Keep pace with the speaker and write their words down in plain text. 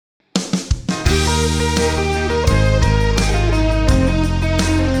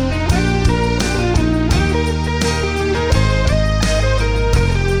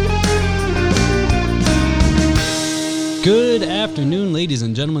Good afternoon, ladies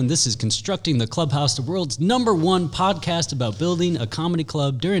and gentlemen. This is Constructing the Clubhouse, the world's #1 podcast about building a comedy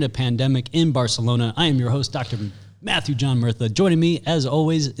club during a pandemic in Barcelona. I am your host, Dr. Matthew John Murtha. Joining me, as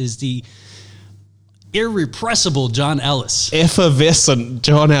always, is the irrepressible John Ellis. Effervescent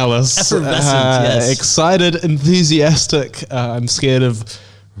John Ellis. Effervescent, yes. Excited, enthusiastic. I'm scared of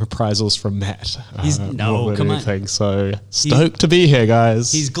reprisals from Matt. Come on. So stoked to be here,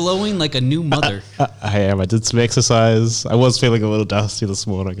 guys. He's glowing like a new mother. I am. I did some exercise. I was feeling a little dusty this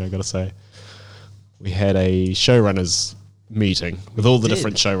morning, I gotta say. We had a showrunners meeting with all the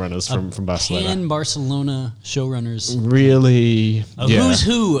different showrunners from Barcelona. Barcelona showrunners. Really, Who's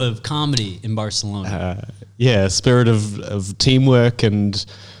who of comedy in Barcelona. Spirit of teamwork and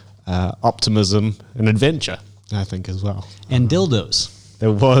optimism and adventure, I think, as well. And dildos.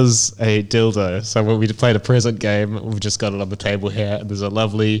 There was a dildo. So when we played a present game, we've just got it on the table here. And there's a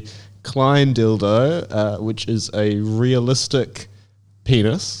lovely Klein dildo, which is a realistic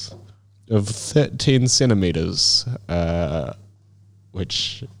penis of 13 centimeters,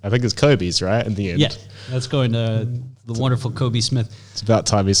 which I think is Kobe's, right, in the end? Yeah, that's going to the wonderful Kobe Smith. It's about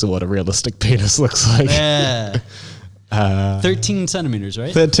time you saw what a realistic penis looks like. Yeah. 13 centimeters,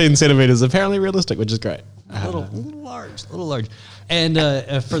 right? 13 centimeters, apparently realistic, which is great. A little large. And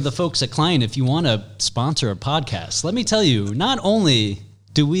for the folks at Klein, if you want to sponsor a podcast, let me tell you, not only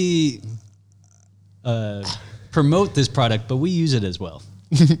do we promote this product, but we use it as well.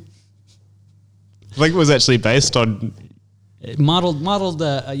 I think it was actually based on... Modeled,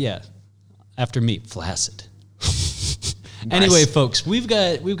 after me, flaccid. Nice. Anyway, folks, we've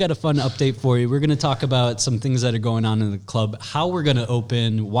got a fun update for you. We're going to talk about some things that are going on in the club, how we're going to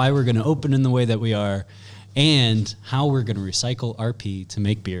open, why we're going to open in the way that we are, and how we're going to recycle RP to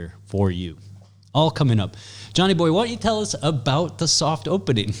make beer for you. All coming up. Johnny boy, why don't you tell us about the soft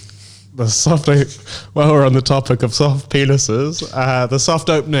opening? While we're on the topic of soft penises, the soft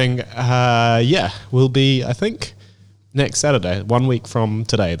opening, will be, I think, next Saturday, 1 week from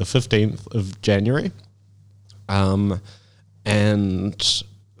today, the 15th of January. And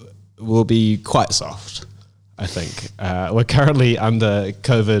will be quite soft, I think. We're currently under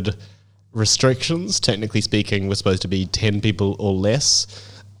COVID restrictions. Technically speaking, we're supposed to be 10 people or less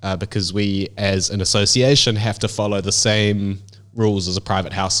because we, as an association, have to follow the same rules as a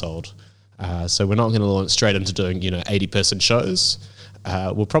private household. So we're not going to launch straight into doing, 80-person shows.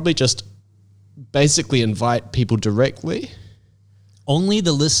 We'll probably just basically invite people directly. Only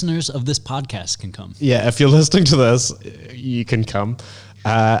the listeners of this podcast can come. Yeah, if you're listening to this, you can come.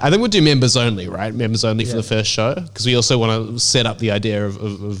 I think we'll do members only, right? Members only for the first show, because we also want to set up the idea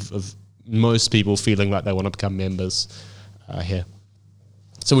of most people feeling like they want to become members here.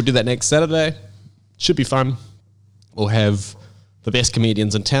 So we'll do that next Saturday. Should be fun. We'll have the best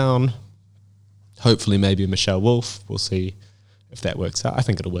comedians in town. Hopefully maybe Michelle Wolf. We'll see if that works out. I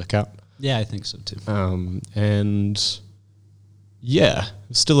think it'll work out. Yeah, I think so too. And yeah,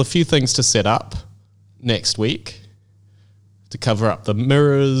 still a few things to set up next week to cover up the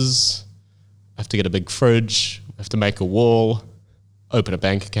mirrors. I have to get a big fridge. I have to make a wall, open a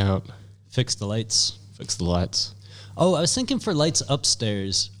bank account. Fix the lights. Oh, I was thinking for lights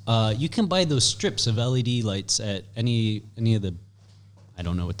upstairs, you can buy those strips of LED lights at any of the, I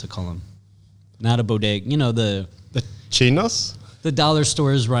don't know what to call them. Not a bodega, the chinos? The dollar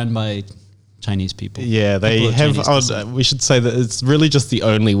stores run by Chinese people. Yeah, they have, we should say that it's really just the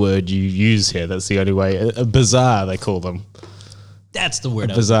only word you use here. That's the only way. A bazaar, they call them. That's the word.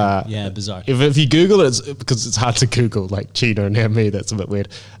 Bazaar. Yeah, bizarre. If you Google it, it's because it's hard to Google, like Chino near me. That's a bit weird.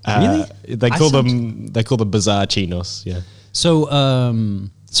 Really? They call them bazaar chinos. Yeah. So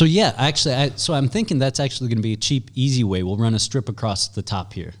yeah, actually, so I'm thinking that's actually going to be a cheap, easy way. We'll run a strip across the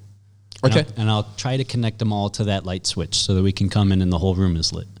top here. Okay. And I'll try to connect them all to that light switch so that we can come in and the whole room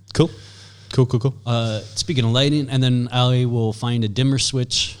is lit. Cool. Speaking of lighting, and then I will find a dimmer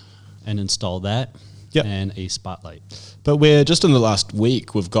switch and install that. Yep. And a spotlight. But we're just in the last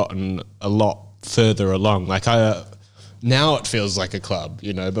week, we've gotten a lot further along. Like now it feels like a club,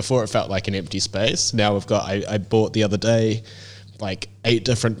 before it felt like an empty space. Now I bought the other day like 8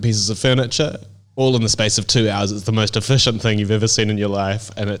 different pieces of furniture, all in the space of 2 hours. It's the most efficient thing you've ever seen in your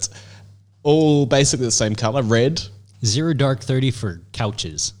life. And it's all basically the same color, red. Zero dark 30 for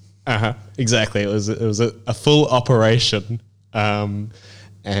couches. Exactly. It was a full operation.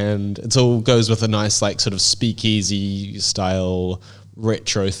 And it all goes with a nice, like, sort of speakeasy style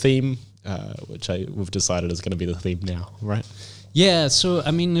retro theme, which we've decided is going to be the theme now, right? Yeah, so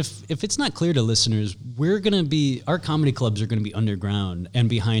I mean, if it's not clear to listeners, our comedy clubs are gonna be underground and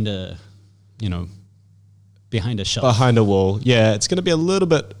behind a shelf. Behind a wall. Yeah, it's going to be a little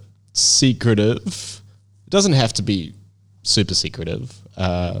bit secretive. It doesn't have to be super secretive,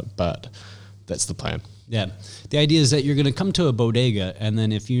 but that's the plan. Yeah. The idea is that you're going to come to a bodega, and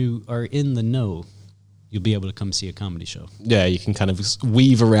then if you are in the know, you'll be able to come see a comedy show. Yeah, you can kind of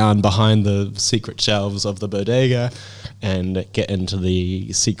weave around behind the secret shelves of the bodega and get into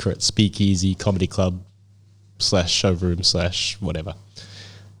the secret speakeasy comedy club / showroom / whatever.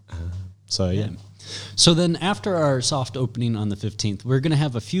 So, yeah. So then after our soft opening on the 15th, we're going to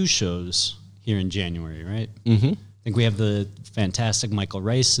have a few shows here in January, right? Mm-hmm. I think we have the fantastic Michael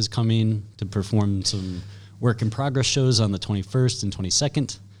Rice is coming to perform some work in progress shows on the 21st and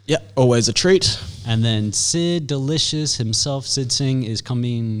 22nd. Yeah, always a treat. And then Sid Delicious himself, Sid Singh, is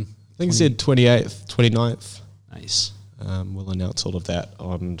coming. I think Sid 28th, 29th. Nice. We'll announce all of that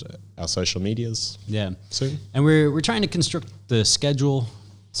on our social medias. Yeah. Soon. And we're trying to construct the schedule,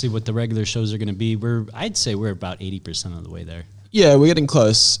 see what the regular shows are going to be. I'd say we're about 80% of the way there. Yeah, we're getting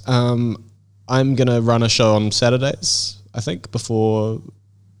close. I'm going to run a show on Saturdays, I think, before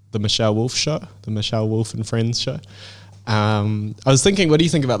the Michelle Wolf show, the Michelle Wolf and Friends show. I was thinking, what do you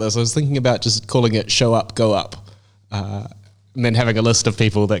think about this? I was thinking about just calling it Show Up, Go Up. And then having a list of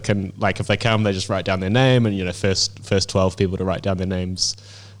people that can, like, if they come, they just write down their name and, first 12 people to write down their names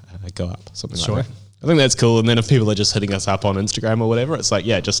go up, something like that. I think that's cool. And then if people are just hitting us up on Instagram or whatever, it's like,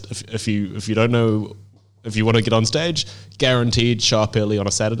 yeah, just if you don't know, if you want to get on stage, guaranteed show up early on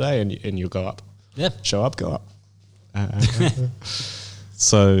a Saturday and you'll go up. Yeah. Show up, go up.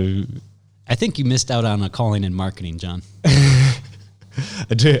 So I think you missed out on a calling in marketing, John.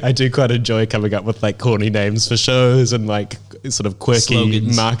 I do quite enjoy coming up with like corny names for shows and like sort of quirky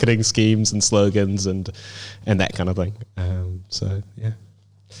slogans, marketing schemes and slogans and that kind of thing. So yeah,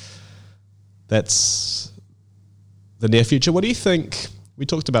 that's the near future. What do you think? We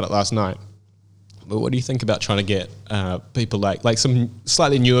talked about it last night, but what do you think about trying to get people like some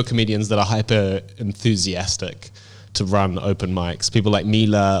slightly newer comedians that are hyper enthusiastic to run open mics? People like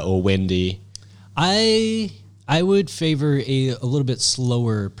Mila or Wendy. I would favor a little bit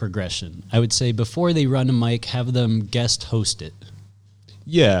slower progression. I would say before they run a mic, have them guest host it.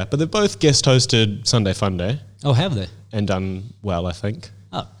 Yeah, but they've both guest hosted Sunday Fun Day. Oh, have they? And done well, I think.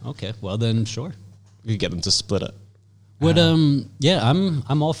 Oh, okay. Well, then sure. We could get them to split it. Yeah,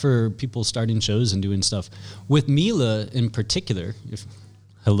 I'm all for people starting shows and doing stuff. With Mila in particular,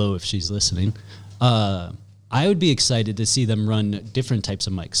 if she's listening, I would be excited to see them run different types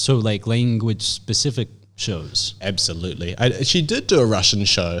of mics. So like language specific shows. Absolutely. She did do a Russian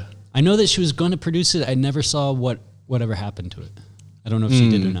show. I know that she was going to produce it. I never saw whatever happened to it. I don't know if she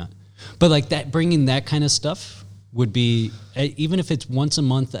did or not. But like that, bringing that kind of stuff would be, even if it's once a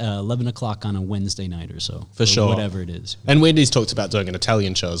month, 11 o'clock on a Wednesday night or so. For sure. Whatever it is. And Wendy's talked about doing an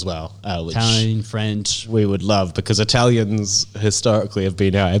Italian show as well. Which Italian, French. We would love, because Italians historically have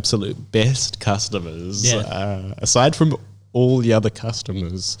been our absolute best customers. Yeah. Aside from all the other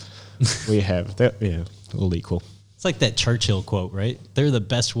customers we have. They're all equal. It's like that Churchill quote, right? They're the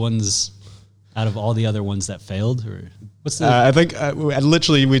best ones out of all the other ones that failed. Or what's the? I think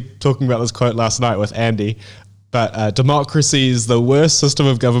we were talking about this quote last night with Andy. But democracy is the worst system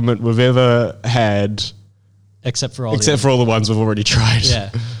of government we've ever had, except for all the ones we've already tried.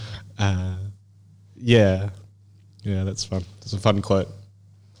 Yeah. Yeah, that's fun. It's a fun quote.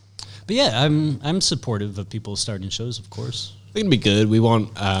 But yeah, I'm supportive of people starting shows, of course. I think it'd be good. We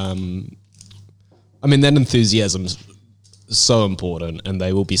want, that enthusiasm's so important, and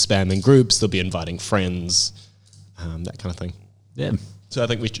they will be spamming groups, they'll be inviting friends, that kind of thing. Yeah. So I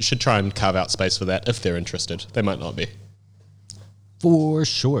think we should try and carve out space for that if they're interested. They might not be. For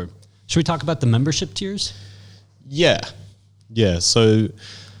sure. Should we talk about the membership tiers? Yeah. Yeah, so...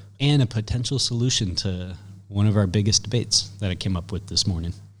 And a potential solution to one of our biggest debates that I came up with this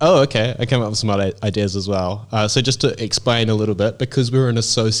morning. Oh, okay. I came up with some other ideas as well. So just to explain a little bit, because we're an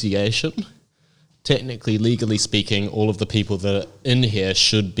association, technically, legally speaking, all of the people that are in here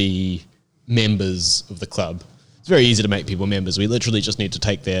should be members of the club. It's very easy to make people members. We literally just need to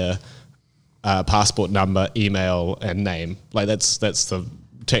take their passport number, email, and name. Like that's the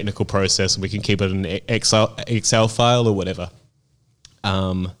technical process. We can keep it in an Excel file or whatever.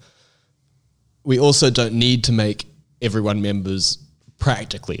 We also don't need to make everyone members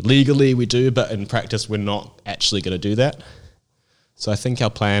practically. Legally, we do, but in practice, we're not actually going to do that. So I think our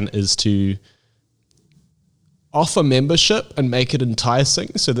plan is to offer membership and make it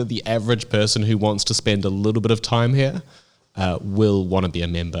enticing so that the average person who wants to spend a little bit of time here will want to be a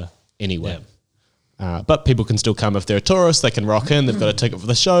member anyway. But people can still come if they're a tourist. They can rock in. They've got a ticket for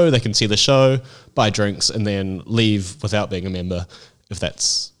the show. They can see the show, buy drinks, and then leave without being a member if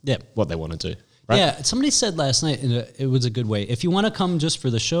that's what they want to do. Right? Yeah, somebody said last night, and it was a good way. If you want to come just for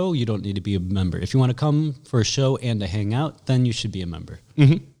the show, you don't need to be a member. If you want to come for a show and to hang out, then you should be a member.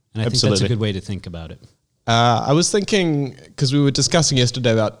 Mm-hmm. And I think that's a good way to think about it. I was thinking, because we were discussing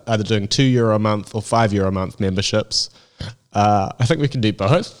yesterday about either doing €2 a month or €5 a month memberships. I think we can do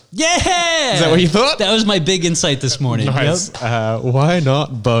both. Yeah! Is that what you thought? That was my big insight this morning. Nice. Yep. Why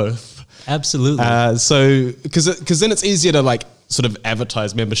not both? Absolutely. So, because then it's easier to like sort of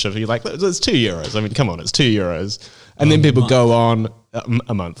advertise membership. You're like, it's €2. I mean, come on, it's €2. And then people go on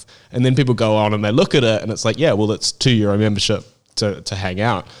a month. And then people go on and they look at it and it's like, yeah, well, it's €2 membership to hang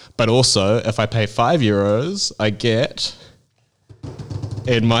out. But also, if I pay €5, I get,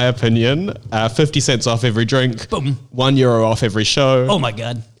 in my opinion, 50 cents off every drink, Boom. €1 off every show. Oh my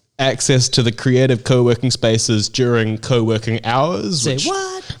God. Access to the creative co-working spaces during co-working hours. Say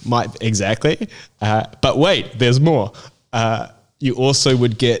what? Exactly. But wait, there's more. You also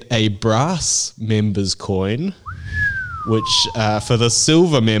would get a brass members coin, which for the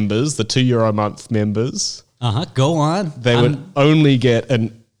silver members, the €2 a month members, go on. they would only get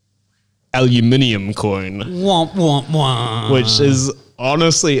an aluminium coin, Womp, womp, womp. which is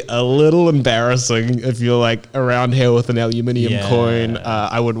honestly a little embarrassing if you're like around here with an aluminium coin.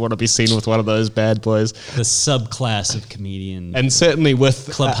 I wouldn't want to be seen with one of those bad boys. The subclass of comedian And certainly with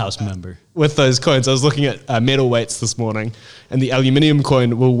clubhouse member. with those coins, I was looking at metal weights this morning, and the aluminium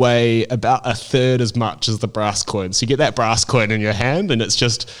coin will weigh about a third as much as the brass coin. So you get that brass coin in your hand, and it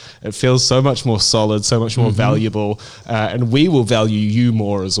feels so much more solid, so much more valuable, and we will value you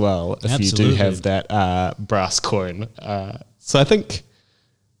more as well if you do have that brass coin. So I think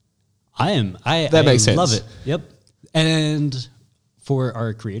that makes sense. Love it. Yep. And for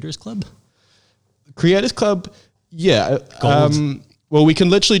our Creators Club? Creators Club, yeah. Gold. Well, we can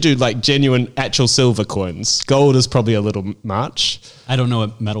literally do like genuine, actual silver coins. Gold is probably a little much. I don't know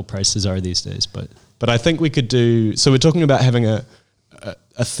what metal prices are these days, but I think we could do. So we're talking about having a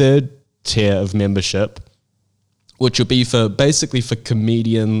third tier of membership, which will be basically for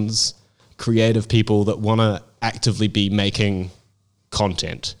comedians, creative people that want to actively be making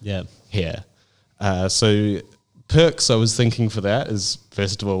content. Yeah. Here. So perks I was thinking for that is,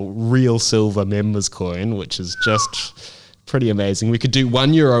 first of all, real silver members coin, which is just pretty amazing. We could do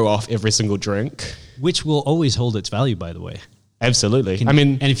 €1 off every single drink. Which will always hold its value, by the way. Absolutely.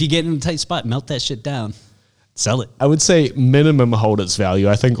 And if you get in a tight spot, melt that shit down. Sell it. I would say minimum hold its value.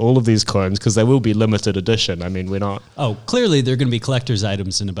 I think all of these coins, because they will be limited edition. I mean, we're not... Oh, clearly they're going to be collector's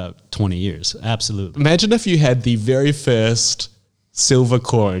items in about 20 years. Absolutely. Imagine if you had the very first silver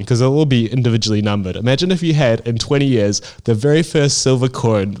coin, because they'll all be individually numbered. Imagine if you had, in 20 years, the very first silver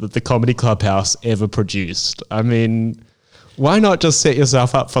coin that the Comedy Clubhouse ever produced. I mean, why not just set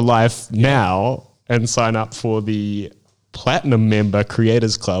yourself up for life now and sign up for the Platinum member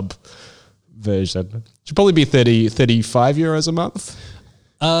Creators Club version? Should probably be €35 a month.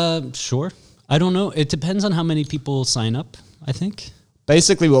 Sure. I don't know. It depends on how many people sign up, I think.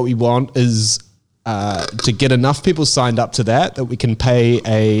 Basically, what we want is to get enough people signed up to that we can pay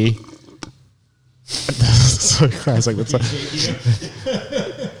a... So classic.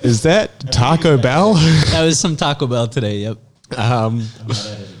 Is that Taco Bell? That was some Taco Bell today, yep.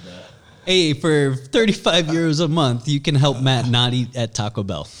 Hey, for €35 a month, you can help Matt not eat at Taco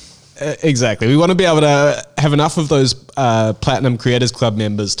Bell. Exactly. We want to be able to have enough of those Platinum Creators Club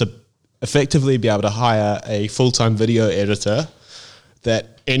members to effectively be able to hire a full-time video editor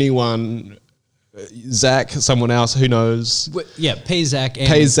that anyone... Zach, someone else, who knows? Yeah, pay Zach.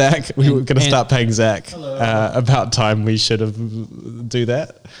 Pay Zach. We were going to start paying Zach. About time we should have do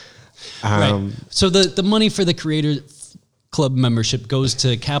that. Right. So the money for the Creator Club membership goes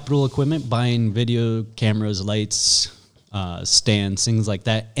to capital equipment, buying video cameras, lights, stands, things like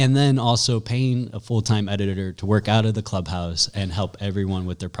that, and then also paying a full-time editor to work out of the clubhouse and help everyone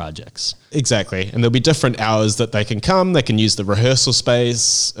with their projects. Exactly. And there'll be different hours that they can come. They can use the rehearsal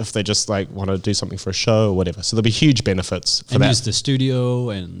space if they just like want to do something for a show or whatever. So there'll be huge benefits for and that. Use the studio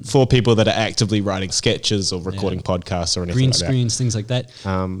and for people that are actively writing sketches or recording podcasts or anything green like screens, things like that.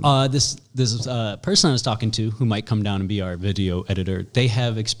 This person I was talking to who might come down and be our video editor, they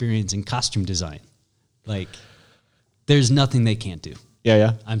have experience in costume design. Like, there's nothing they can't do.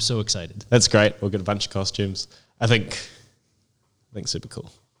 Yeah. I'm so excited. That's great. We'll get a bunch of costumes. I think super cool.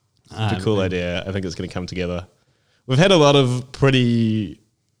 Super cool idea. I think it's going to come together. We've had a lot of pretty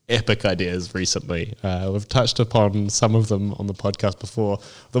epic ideas recently. We've touched upon some of them on the podcast before.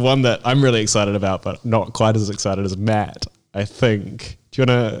 The one that I'm really excited about, but not quite as excited as Matt, I think.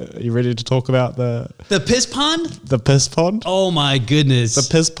 Are you ready to talk about the piss pond? The piss pond? Oh my goodness. The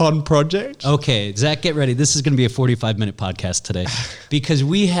piss pond project? Okay, Zach, get ready. This is going to be a 45-minute podcast today because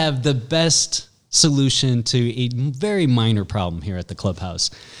we have the best solution to a very minor problem here at the clubhouse.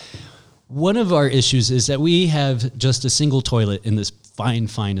 One of our issues is that we have just a single toilet in this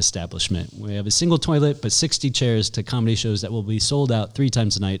fine establishment. We have a single toilet, but 60 chairs to comedy shows that will be sold out 3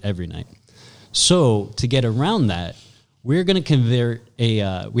 times a night, every night. So to get around that, we're going to convert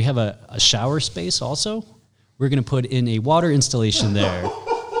we have a shower space also. We're going to put in a water installation there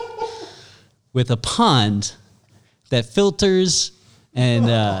with a pond that filters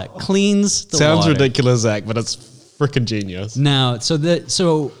and cleans the Sounds water. ridiculous, Zach, but it's freaking genius. Now,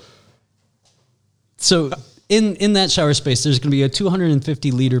 so in that shower space, there's going to be a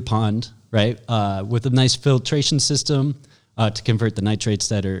 250 liter pond, right, with a nice filtration system to convert the nitrates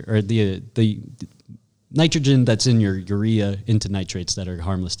that are, or the nitrogen that's in your urea into nitrates that are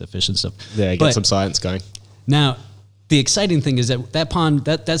harmless to fish and stuff. Yeah, get some science going. Now, the exciting thing is that pond,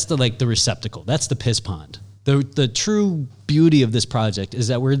 that's the receptacle. That's the piss pond. The true beauty of this project is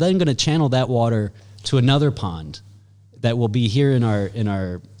that we're then going to channel that water to another pond that will be here in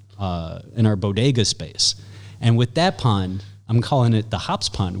our bodega space. And with that pond, I'm calling it the hops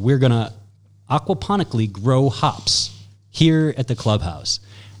pond. We're going to aquaponically grow hops here at the clubhouse.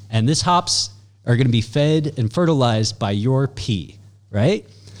 And this hops are going to be fed and fertilized by your pee, right?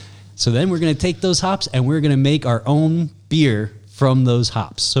 So then we're going to take those hops and we're going to make our own beer from those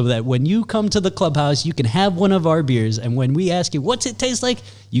hops so that when you come to the clubhouse, you can have one of our beers. And when we ask you, what's it taste like?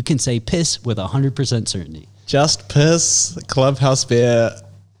 You can say piss with 100% certainty. Just piss, clubhouse beer.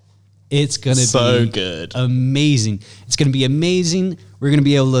 It's going to be so good. Amazing. It's going to be amazing. We're going to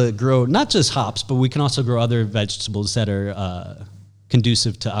be able to grow not just hops, but we can also grow other vegetables that are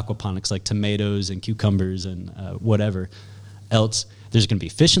conducive to aquaponics, like tomatoes and cucumbers and whatever else. There's going to be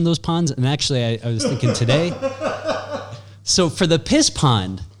fish in those ponds. And actually, I was thinking today, so for the piss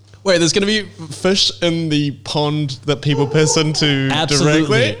pond. Wait, there's going to be fish in the pond that people piss into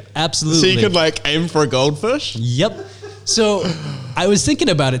directly? Absolutely. So you can like aim for a goldfish? Yep. So I was thinking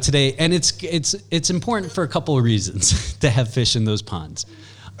about it today, and it's important for a couple of reasons to have fish in those ponds.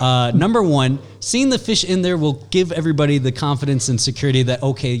 Number one, seeing the fish in there will give everybody the confidence and security that,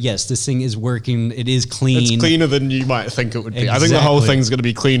 okay, yes, this thing is working. It is clean. It's cleaner than you might think it would be. Exactly. I think the whole thing's going to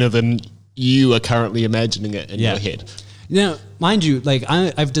be cleaner than you are currently imagining it in your head. Now, mind you, like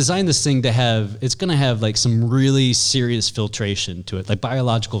I've designed this thing to have, it's going to have like some really serious filtration to it, like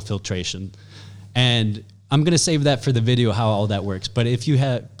biological filtration. And I'm going to save that for the video, how all that works. But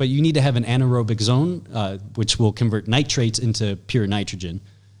you need to have an anaerobic zone, which will convert nitrates into pure nitrogen.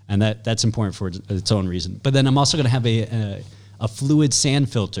 And that's important for its own reason. But then I'm also going to have a fluid sand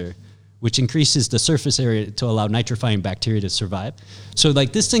filter, which increases the surface area to allow nitrifying bacteria to survive. So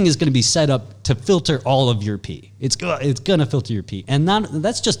like this thing is going to be set up to filter all of your pee. It's going to filter your pee. And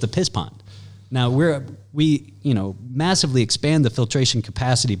that's just the piss pond. Now we massively expand the filtration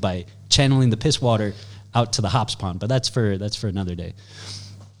capacity by channeling the piss water out to the hops pond, but that's for another day.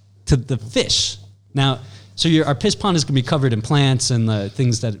 To the fish. Now, so our piss pond is going to be covered in plants and the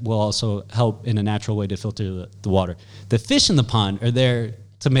things that will also help in a natural way to filter the water. The fish in the pond are there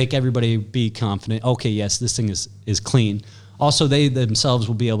to make everybody be confident, okay, yes, this thing is clean. Also, they themselves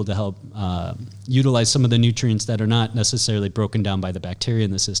will be able to help utilize some of the nutrients that are not necessarily broken down by the bacteria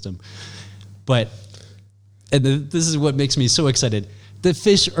in the system. This is what makes me so excited. The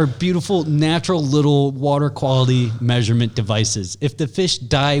fish are beautiful, natural little water quality measurement devices. If the fish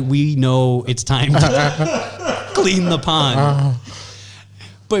die, we know it's time to clean the pond.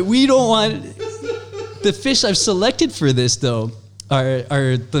 But we don't want... The fish I've selected for this, though,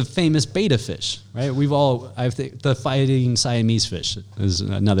 are the famous betta fish, right? I think the fighting Siamese fish is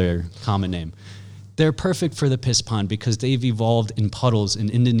another common name. They're perfect for the piss pond because they've evolved in puddles in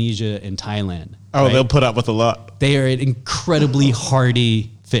Indonesia and Thailand. Oh, right? They'll put up with a lot. They are an incredibly hardy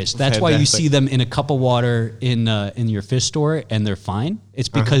fish. That's why you see them in a cup of water in your fish store and they're fine. It's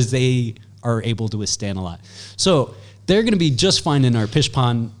because they are able to withstand a lot. So they're going to be just fine in our piss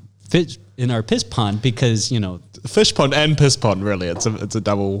pond because, fish pond and piss pond, really. It's a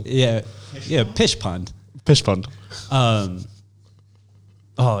double. Yeah, pish pond. Pish pond.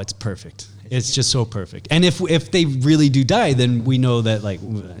 It's perfect. It's just so perfect. And if they really do die, then we know that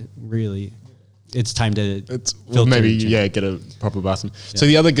really it's time to get a proper bathroom. Yeah. So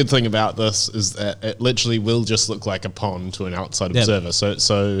the other good thing about this is that it literally will just look like a pond to an outside observer.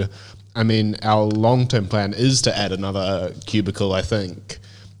 So I mean, our long-term plan is to add another cubicle, I think.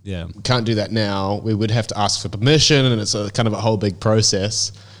 Yeah. We can't do that now. We would have to ask for permission, and it's kind of a whole big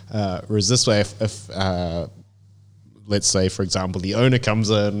process. Whereas this way, if let's say, for example, the owner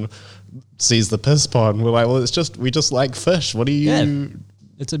comes in, sees the piss pond, we're like, well, we just like fish. What are you? Yeah.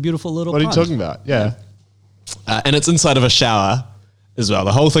 It's a beautiful little What are pond. you talking about? Yeah. And it's inside of a shower as well.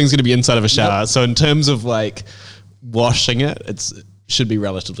 The whole thing's going to be inside of a shower. Yep. So in terms of like washing it, it should be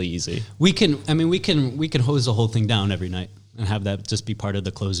relatively easy. We can hose the whole thing down every night and have that just be part of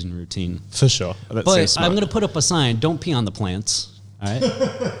the closing routine. For sure. That but I'm going to put up a sign, don't pee on the plants. All right.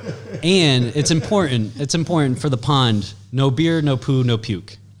 And it's important for the pond, no beer, no poo, no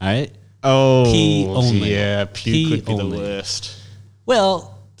puke. All right. Oh, pee only. Yeah, puke pee would be only. the worst.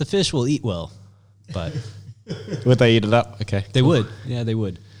 Well, the fish will eat well, but would they eat it up? Okay. They would. Yeah, they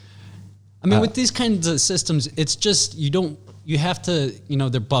would. I mean, with these kinds of systems, it's just, you have to,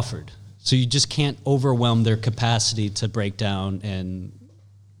 they're buffered. So you just can't overwhelm their capacity to break down and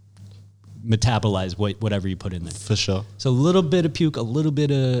metabolize whatever you put in there. For sure. So a little bit of puke, a little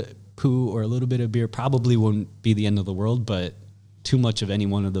bit of poo, or a little bit of beer probably won't be the end of the world, but too much of any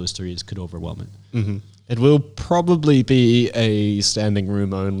one of those three could overwhelm it. Mm-hmm. It will probably be a standing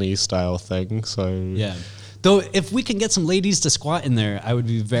room only style thing. So yeah. Though if we can get some ladies to squat in there, I would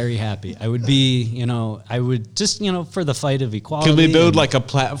be very happy. I would be, I would just, for the fight of equality. Can we build like a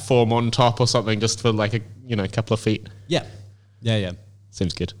platform on top or something just for like a couple of feet? Yeah. Yeah.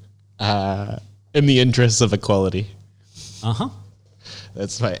 Seems good. In the interests of equality. Uh-huh.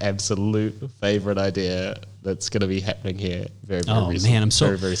 That's my absolute favorite idea that's going to be happening here very, very soon. Oh man, I'm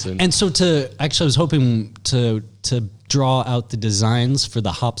so very soon. And so I was hoping to draw out the designs for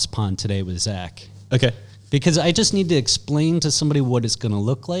the hops pond today with Zach. Okay. Because I just need to explain to somebody what it's going to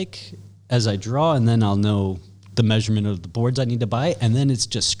look like as I draw, and then I'll know the measurement of the boards I need to buy, and then it's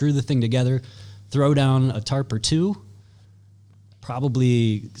just screw the thing together, throw down a tarp or two,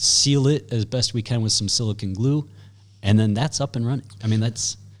 probably seal it as best we can with some silicone glue, and then that's up and running. I mean,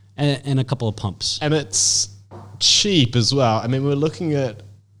 that's and a couple of pumps. And it's cheap as well. I mean, we're looking at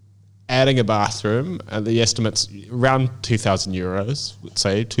adding a bathroom, and the estimate's around 2,000 euros, let's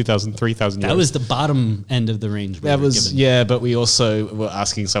say 2,000, 3,000 euros. That was the bottom end of the range. Yeah, but we also were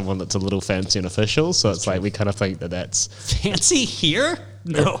asking someone that's a little fancy and official, so it's like we kind of think that's fancy here.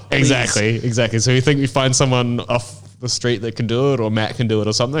 No, exactly. So we think we find someone off the street that can do it, or Matt can do it,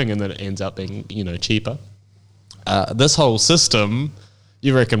 or something, and then it ends up being cheaper. This whole system,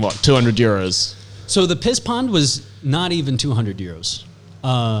 you reckon what, 200 euros? So the piss pond was not even 200 euros.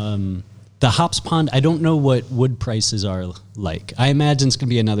 The hops pond, I don't know what wood prices are like. I imagine it's going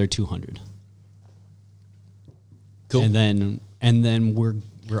to be another 200. Cool. And then we're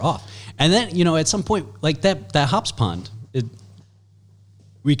off. And then, at some point, like that hops pond,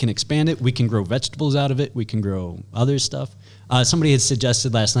 we can expand it. We can grow vegetables out of it. We can grow other stuff. Somebody had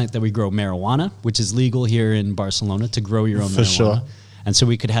suggested last night that we grow marijuana, which is legal here in Barcelona to grow your own marijuana. For sure. And so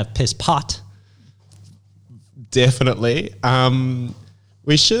we could have piss pot. Definitely.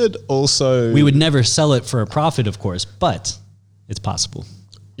 We should also... We would never sell it for a profit, of course, but it's possible.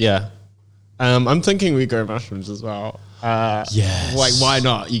 Yeah. I'm thinking we grow mushrooms as well. Yes. Like, why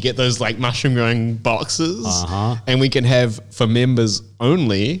not? You get those like mushroom growing boxes, and we can have, for members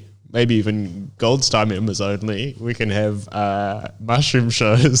only, maybe even Gold Star members only, we can have mushroom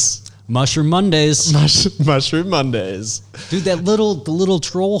shows. Mushroom Mondays. Mushroom Mondays. Dude, the little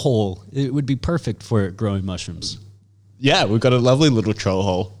troll hole, it would be perfect for growing mushrooms. Yeah, we've got a lovely little troll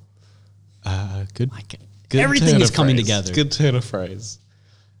hole. Good. Everything is coming together. Good turn of phrase.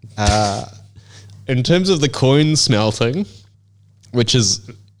 In terms of the coin smelting, which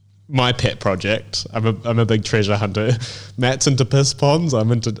is my pet project, I'm a big treasure hunter. Matt's into piss ponds.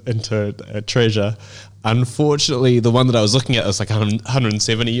 I'm into treasure. Unfortunately, the one that I was looking at was like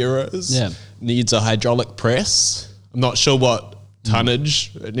 170 euros. Yeah. Needs a hydraulic press. I'm not sure what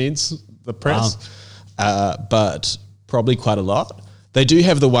tonnage it needs, the press, but probably quite a lot. They do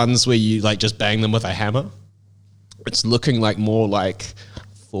have the ones where you like just bang them with a hammer. It's looking like more like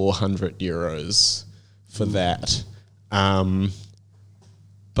 400 euros for that.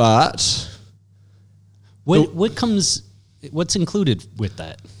 But what's included with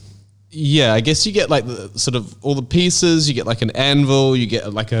that? Yeah, I guess you get like the sort of all the pieces. You get like an anvil. You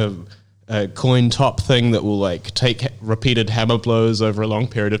get like a coin top thing that will like take repeated hammer blows over a long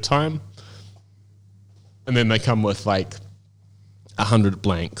period of time. And then they come with like 100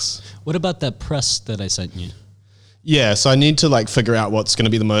 blanks. What about that press that I sent you? Yeah, so I need to like figure out what's going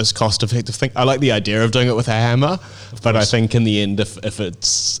to be the most cost-effective thing. I like the idea of doing it with a hammer, but I think in the end, if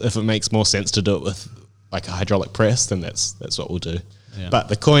it makes more sense to do it with like a hydraulic press, then that's what we'll do. Yeah. But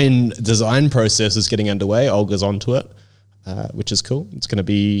the coin design process is getting underway. Olga's onto it, which is cool. It's going to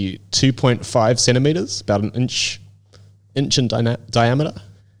be 2.5 centimeters, about an inch in diameter.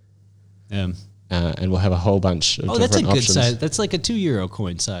 Yeah. and we'll have a whole bunch of that's a different good options. size. That's like a €2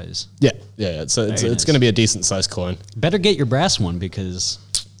 coin size. Yeah. It's Very it's nice. going to be a decent sized coin. Better get your brass one because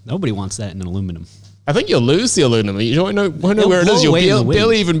nobody wants that in aluminum. I think you'll lose the aluminum. You won't know It'll where it blow is. You'll away in the wind.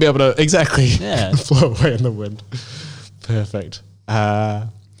 barely even be able to exactly Yeah. blow away in the wind. Perfect. I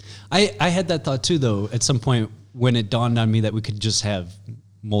had that thought too, though, at some point when it dawned on me that we could just have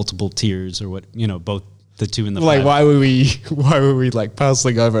multiple tiers or both the 2 and the 5. Why were we like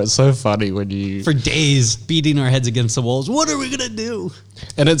puzzling over? It's so funny when you For days, beating our heads against the walls. What are we going to do?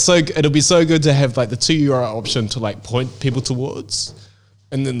 and it'll be so good to have like the €2 option to like point people towards,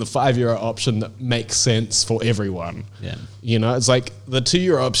 and then the €5 option that makes sense for everyone. Yeah. It's like the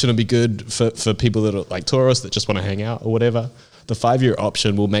 €2 option will be good for people that are like tourists that just want to hang out or whatever. The €5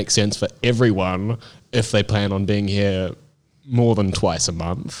 option will make sense for everyone if they plan on being here more than twice a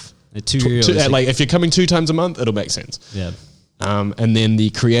month. At €2. Like if you're coming 2 times a month, it'll make sense. Yeah. And then the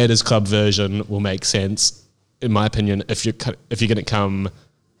Creators Club version will make sense, in my opinion, if you're going to come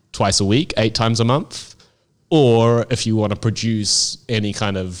twice a week, 8 times a month, or if you want to produce any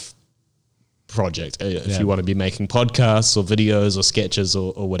kind of project, if you want to be making podcasts or videos or sketches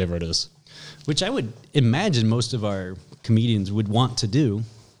or whatever it is. Which I would imagine most of our comedians would want to do,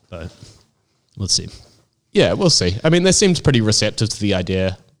 but let's see. Yeah, we'll see. I mean, they seemed pretty receptive to the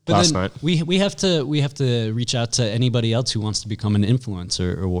idea last night. We have to reach out to anybody else who wants to become an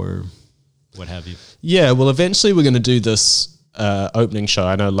influencer or what have you. Yeah, well, eventually we're going to do this opening show.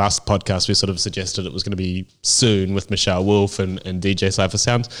 I know last podcast we sort of suggested it was going to be soon with Michelle Wolf and DJ Cypher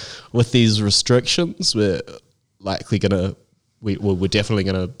Sounds. With these restrictions, we're likely going to, we're definitely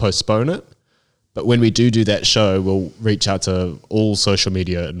going to postpone it. But when we do that show, we'll reach out to all social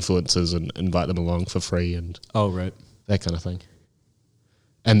media influencers and invite them along for free and Right. that kind of thing.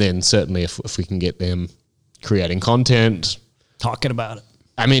 And then certainly if we can get them creating content, Talking about it.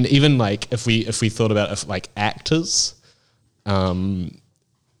 I mean, even like if we thought about if like actors,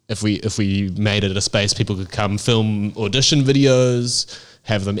 if we made it a space people could come film audition videos,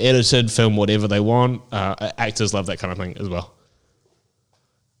 have them edited, film whatever they want. Actors love that kind of thing as well.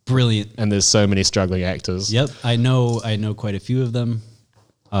 Brilliant. And there's so many struggling actors. Yep. I know quite a few of them.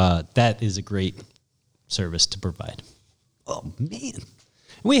 That is a great service to provide. Oh man.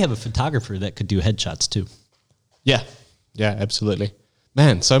 We have a photographer that could do headshots too. Yeah, absolutely.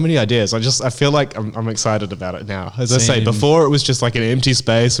 Man, so many ideas. I feel like I'm excited about it now. As I say, Same. before it was just like an empty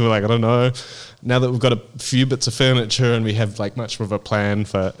space, and we're like, I don't know. Now that we've got a few bits of furniture and we have like much more of a plan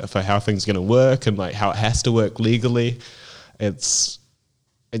for how things are going to work and like how it has to work legally, it's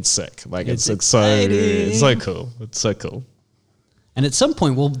sick. Like it's so cool. It's so cool. And at some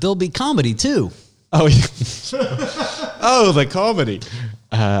point, there'll be comedy too. Oh yeah. Oh, the comedy.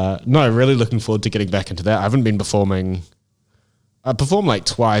 No, really looking forward to getting back into that. I haven't been performing. I performed like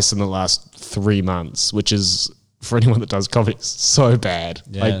twice in the last 3 months, which is, for anyone that does comedy, so bad.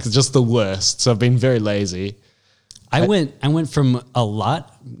 Yeah. Like just the worst. So I've been very lazy. I went from a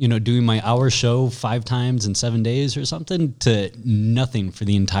lot, doing my hour show 5 times in 7 days or something to nothing for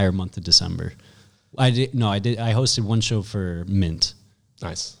the entire month of December. I hosted one show for Mint.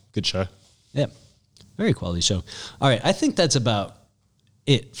 Nice. Good show. Yeah. Very quality show. All right. I think that's about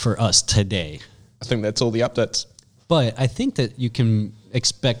it for us today. I think that's all the updates. But I think that you can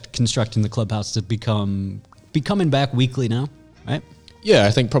expect Constructing the Clubhouse to be coming back weekly now, right? Yeah,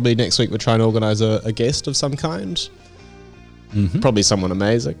 I think probably next week we'll try and organise a guest of some kind. Mm-hmm. Probably someone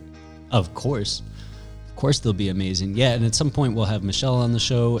amazing. Of course. Of course they'll be amazing. Yeah, and at some point we'll have Michelle on the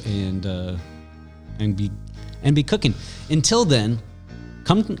show and be cooking. Until then,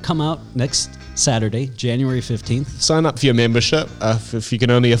 come out next Saturday, January 15th. Sign up for your membership. If you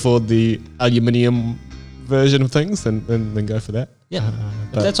can only afford the aluminium version of things, then go for that. Yeah,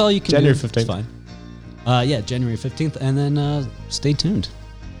 but that's all you can January do. 15th. It's fine. January 15th, and then stay tuned.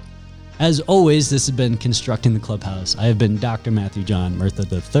 As always, this has been Constructing the Clubhouse. I have been Dr. Matthew John Murtha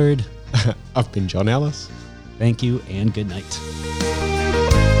III. I've been John Ellis. Thank you, and good night.